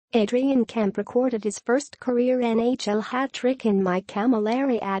Adrian Kempe recorded his first career NHL hat-trick and Mike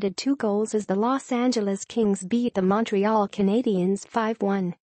Cammalleri added 2 goals as the Los Angeles Kings beat the Montreal Canadiens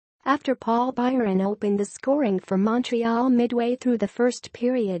 5-1. After Paul Byron opened the scoring for Montreal midway through the first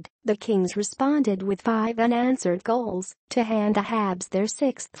period, the Kings responded with 5 unanswered goals to hand the Habs their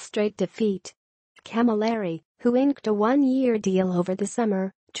 6th straight defeat. Cammalleri, who inked a 1-year deal over the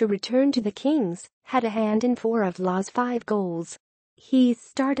summer to return to the Kings, had a hand in 4 of Law's 5 goals. He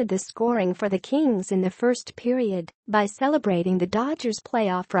started the scoring for the Kings in the first period by celebrating the Dodgers'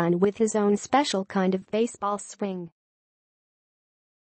 playoff run with his own special kind of baseball swing.